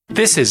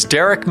This is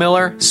Derek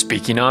Miller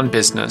speaking on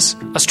business.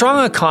 A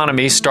strong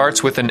economy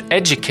starts with an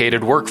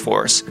educated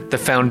workforce, the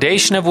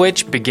foundation of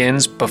which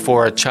begins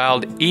before a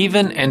child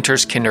even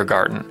enters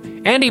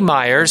kindergarten. Andy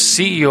Myers,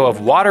 CEO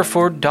of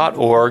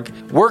Waterford.org,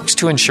 works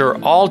to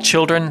ensure all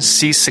children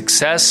see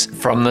success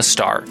from the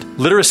start.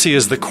 Literacy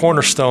is the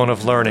cornerstone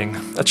of learning.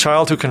 A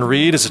child who can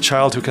read is a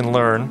child who can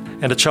learn,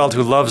 and a child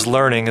who loves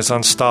learning is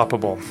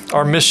unstoppable.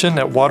 Our mission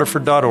at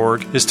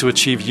Waterford.org is to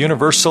achieve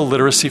universal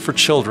literacy for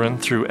children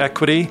through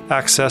equity,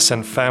 access,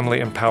 and family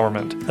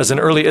empowerment. As an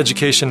early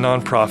education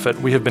nonprofit,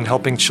 we have been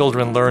helping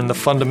children learn the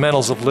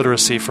fundamentals of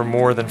literacy for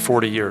more than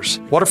 40 years.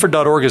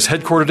 Waterford.org is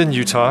headquartered in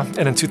Utah,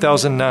 and in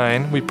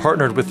 2009, we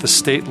partnered with the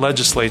State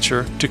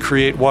Legislature to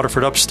create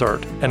Waterford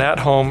Upstart, an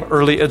at-home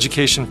early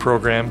education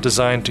program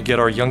designed to get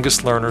our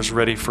youngest learners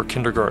ready for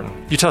kindergarten.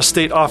 Utah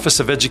State Office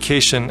of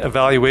Education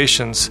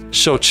evaluations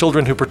show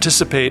children who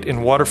participate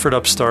in Waterford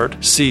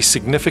Upstart see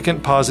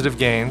significant positive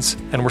gains,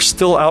 and we're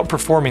still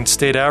outperforming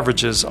state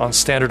averages on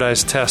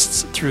standardized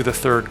tests through the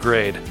third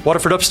grade.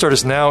 Waterford Upstart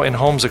is now in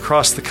homes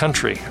across the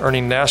country,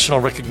 earning national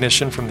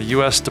recognition from the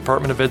U.S.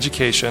 Department of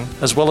Education,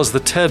 as well as the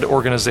TED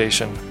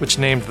organization, which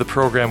named the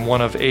program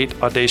one of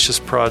 8 Audacious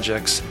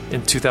Projects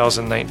in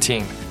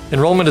 2019.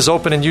 Enrollment is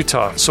open in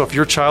Utah, so if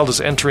your child is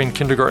entering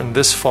kindergarten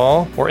this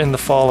fall or in the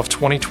fall of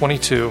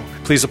 2022,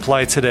 please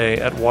apply today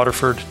at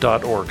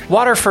waterford.org.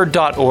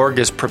 Waterford.org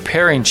is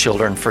preparing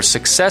children for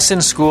success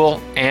in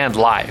school and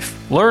life.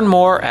 Learn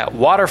more at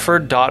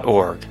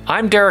waterford.org.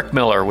 I'm Derek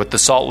Miller with the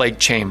Salt Lake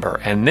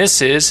Chamber, and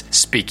this is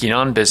Speaking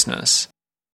on Business.